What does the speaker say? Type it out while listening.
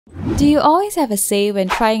Do you always have a say when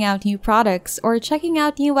trying out new products or checking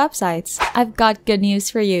out new websites? I've got good news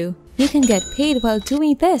for you. You can get paid while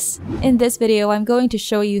doing this. In this video, I'm going to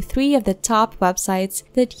show you 3 of the top websites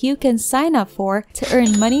that you can sign up for to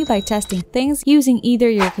earn money by testing things using either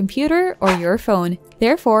your computer or your phone.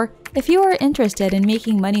 Therefore, if you are interested in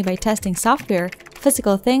making money by testing software,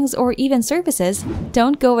 physical things, or even services,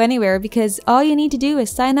 don't go anywhere because all you need to do is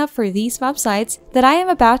sign up for these websites that I am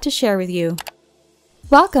about to share with you.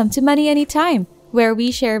 Welcome to Money Anytime, where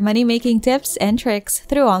we share money-making tips and tricks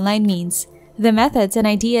through online means. The methods and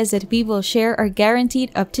ideas that we will share are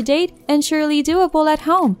guaranteed up-to-date and surely doable at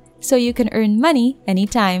home, so you can earn money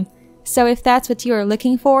anytime. So if that's what you are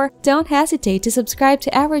looking for, don't hesitate to subscribe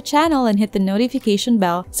to our channel and hit the notification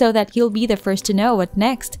bell so that you'll be the first to know what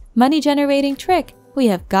next money-generating trick we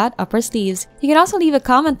have got up our sleeves. You can also leave a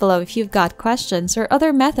comment below if you've got questions or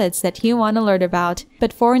other methods that you want to learn about.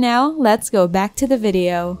 But for now, let's go back to the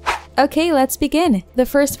video. Okay, let's begin. The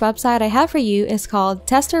first website I have for you is called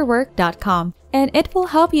testerwork.com, and it will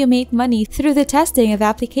help you make money through the testing of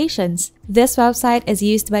applications. This website is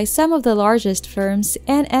used by some of the largest firms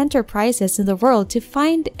and enterprises in the world to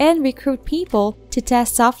find and recruit people to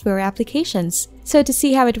test software applications. So to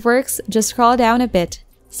see how it works, just scroll down a bit.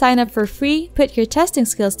 Sign up for free, put your testing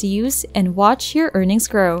skills to use, and watch your earnings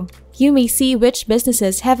grow. You may see which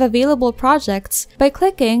businesses have available projects by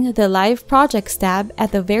clicking the Live Projects tab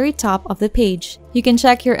at the very top of the page. You can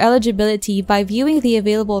check your eligibility by viewing the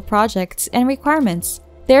available projects and requirements.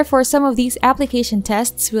 Therefore, some of these application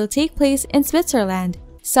tests will take place in Switzerland,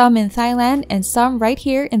 some in Thailand, and some right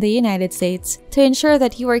here in the United States. To ensure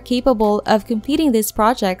that you are capable of completing these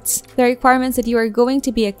projects, the requirements that you are going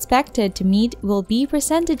to be expected to meet will be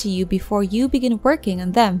presented to you before you begin working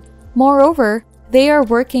on them. Moreover, they are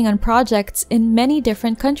working on projects in many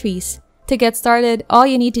different countries. To get started, all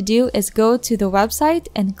you need to do is go to the website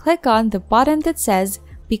and click on the button that says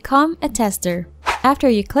Become a Tester. After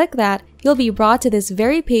you click that, you'll be brought to this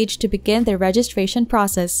very page to begin the registration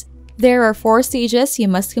process. There are 4 stages you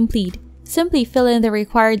must complete. Simply fill in the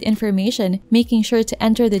required information, making sure to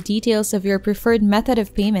enter the details of your preferred method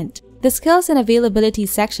of payment. The skills and availability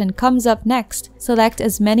section comes up next. Select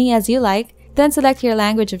as many as you like, then select your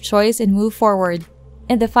language of choice and move forward.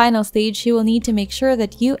 In the final stage, you will need to make sure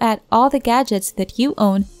that you add all the gadgets that you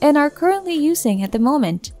own and are currently using at the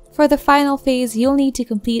moment. For the final phase, you'll need to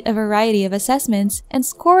complete a variety of assessments and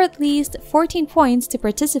score at least 14 points to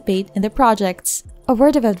participate in the projects. A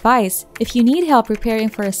word of advice: if you need help preparing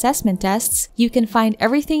for assessment tests, you can find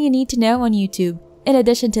everything you need to know on YouTube. In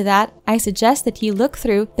addition to that, I suggest that you look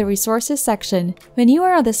through the resources section. When you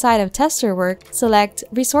are on the side of Testerwork, select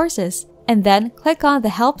Resources, and then click on the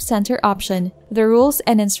Help Center option. The rules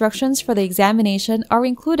and instructions for the examination are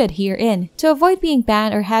included herein. To avoid being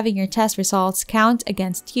banned or having your test results count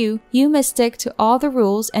against you, you must stick to all the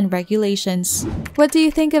rules and regulations. What do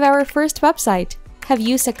you think of our first website? Have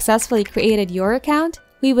you successfully created your account?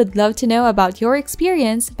 We would love to know about your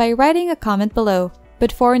experience by writing a comment below.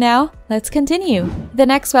 But for now, let's continue. The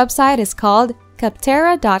next website is called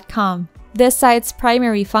Capterra.com. This site's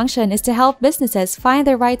primary function is to help businesses find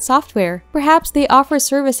the right software. Perhaps they offer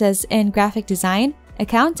services in graphic design,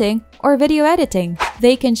 accounting, or video editing.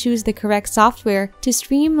 They can choose the correct software to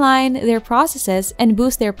streamline their processes and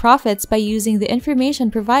boost their profits by using the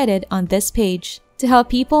information provided on this page. To help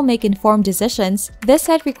people make informed decisions, this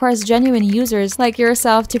site requires genuine users like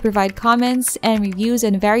yourself to provide comments and reviews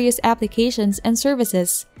on various applications and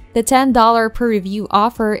services. The $10 per review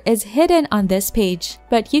offer is hidden on this page,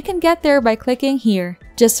 but you can get there by clicking here.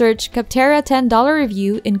 Just search Capterra $10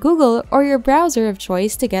 review in Google or your browser of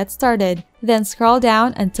choice to get started. Then scroll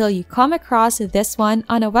down until you come across this one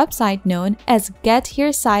on a website known as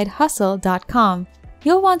GetYourSideHustle.com.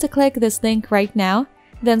 You'll want to click this link right now,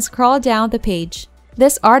 then scroll down the page.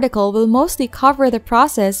 This article will mostly cover the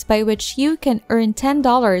process by which you can earn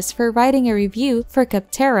 $10 for writing a review for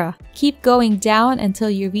Capterra. Keep going down until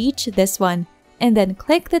you reach this one, and then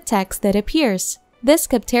click the text that appears. This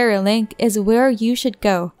Capterra link is where you should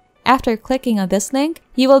go. After clicking on this link,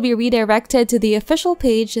 you will be redirected to the official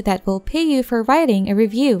page that will pay you for writing a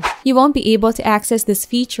review. You won't be able to access this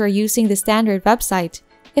feature using the standard website.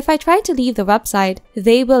 If I try to leave the website,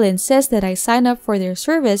 they will insist that I sign up for their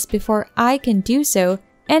service before I can do so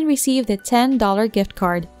and receive the $10 gift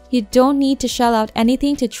card. You don't need to shell out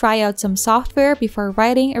anything to try out some software before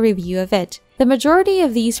writing a review of it. The majority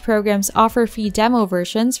of these programs offer free demo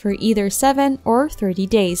versions for either 7 or 30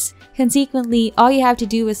 days. Consequently, all you have to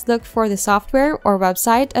do is look for the software or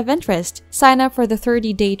website of interest, sign up for the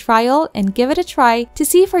 30-day trial, and give it a try to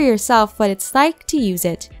see for yourself what it's like to use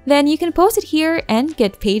it. Then you can post it here and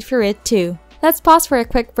get paid for it too. Let's pause for a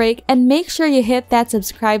quick break and make sure you hit that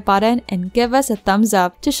subscribe button and give us a thumbs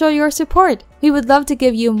up to show your support. We would love to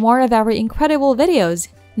give you more of our incredible videos.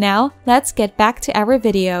 Now, let's get back to our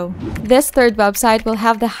video. This third website will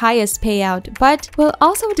have the highest payout, but will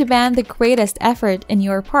also demand the greatest effort in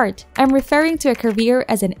your part. I'm referring to a career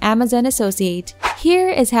as an Amazon associate. Here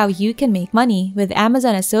is how you can make money with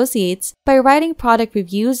Amazon associates by writing product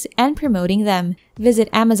reviews and promoting them. Visit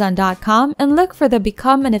Amazon.com and look for the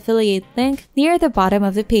Become an Affiliate link near the bottom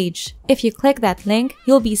of the page. If you click that link,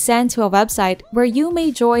 you'll be sent to a website where you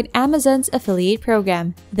may join Amazon's affiliate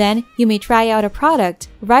program. Then, you may try out a product,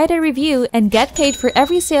 write a review, and get paid for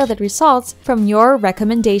every sale that results from your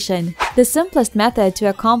recommendation. The simplest method to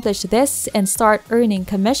accomplish this and start earning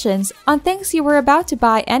commissions on things you were about to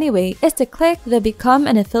buy anyway is to click the Become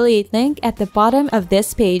an Affiliate link at the bottom of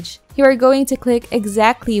this page. You are going to click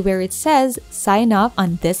exactly where it says Sign Up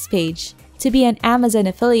on this page. To be an Amazon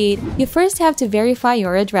affiliate, you first have to verify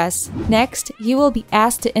your address. Next, you will be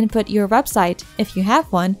asked to input your website, if you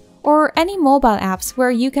have one, or any mobile apps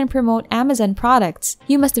where you can promote Amazon products.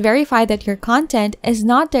 You must verify that your content is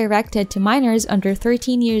not directed to minors under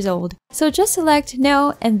 13 years old. So just select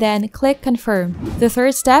No and then click Confirm. The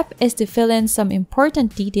third step is to fill in some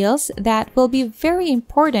important details that will be very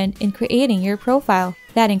important in creating your profile.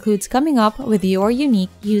 That includes coming up with your unique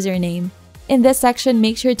username. In this section,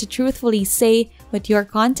 make sure to truthfully say what your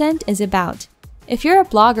content is about. If you're a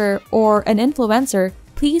blogger or an influencer,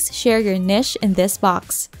 please share your niche in this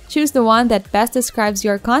box. Choose the one that best describes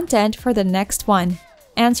your content for the next one.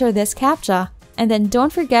 Answer this CAPTCHA, and then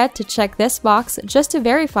don't forget to check this box just to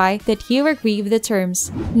verify that you agree with the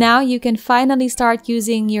terms. Now you can finally start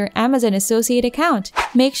using your Amazon Associate account.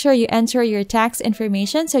 Make sure you enter your tax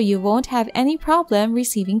information so you won't have any problem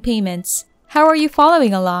receiving payments. How are you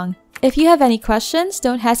following along? If you have any questions,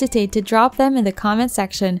 don't hesitate to drop them in the comment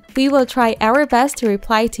section. We will try our best to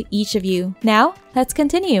reply to each of you. Now, let's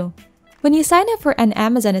continue. When you sign up for an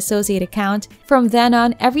Amazon Associate account, from then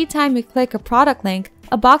on, every time you click a product link,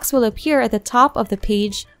 a box will appear at the top of the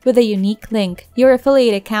page with a unique link. Your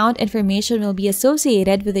affiliate account information will be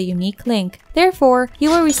associated with a unique link. Therefore, you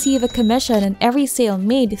will receive a commission on every sale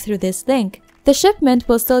made through this link. The shipment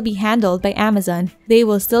will still be handled by Amazon. They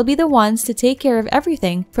will still be the ones to take care of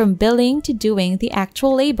everything from billing to doing the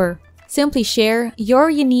actual labor. Simply share your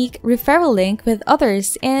unique referral link with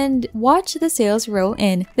others and watch the sales roll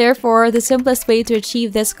in. Therefore, the simplest way to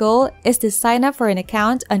achieve this goal is to sign up for an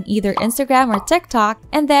account on either Instagram or TikTok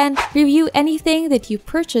and then review anything that you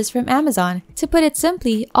purchase from Amazon. To put it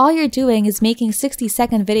simply, all you're doing is making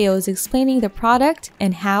 60-second videos explaining the product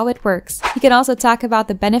and how it works. You can also talk about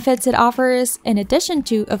the benefits it offers, in addition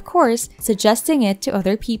to, of course, suggesting it to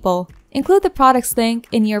other people. Include the product's link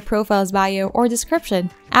in your profile's bio or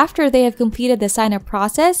description. After they have completed the sign-up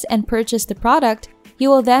process and purchased the product, you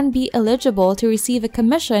will then be eligible to receive a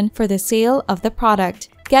commission for the sale of the product.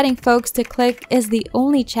 Getting folks to click is the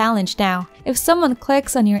only challenge now. If someone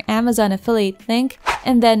clicks on your Amazon affiliate link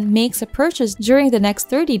and then makes a purchase during the next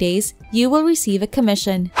 30 days, you will receive a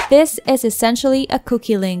commission. This is essentially a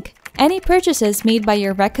cookie link. Any purchases made by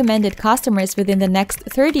your recommended customers within the next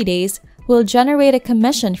 30 days will generate a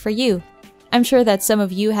commission for you. I'm sure that some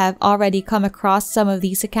of you have already come across some of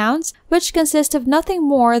these accounts, which consist of nothing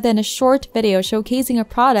more than a short video showcasing a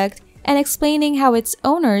product and explaining how its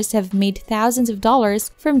owners have made thousands of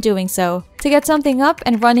dollars from doing so. To get something up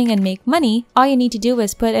and running and make money, all you need to do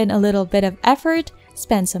is put in a little bit of effort,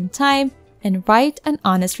 spend some time, and write an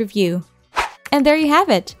honest review. And there you have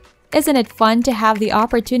it! Isn't it fun to have the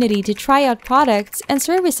opportunity to try out products and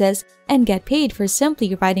services and get paid for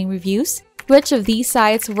simply writing reviews? Which of these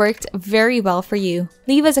sites worked very well for you?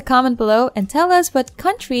 Leave us a comment below and tell us what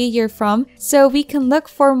country you're from so we can look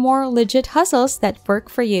for more legit hustles that work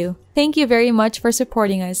for you. Thank you very much for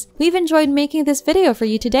supporting us. We've enjoyed making this video for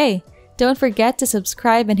you today. Don't forget to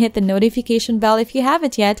subscribe and hit the notification bell if you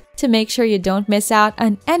haven't yet to make sure you don't miss out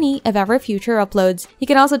on any of our future uploads. You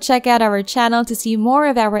can also check out our channel to see more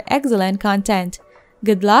of our excellent content.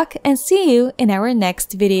 Good luck and see you in our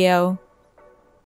next video.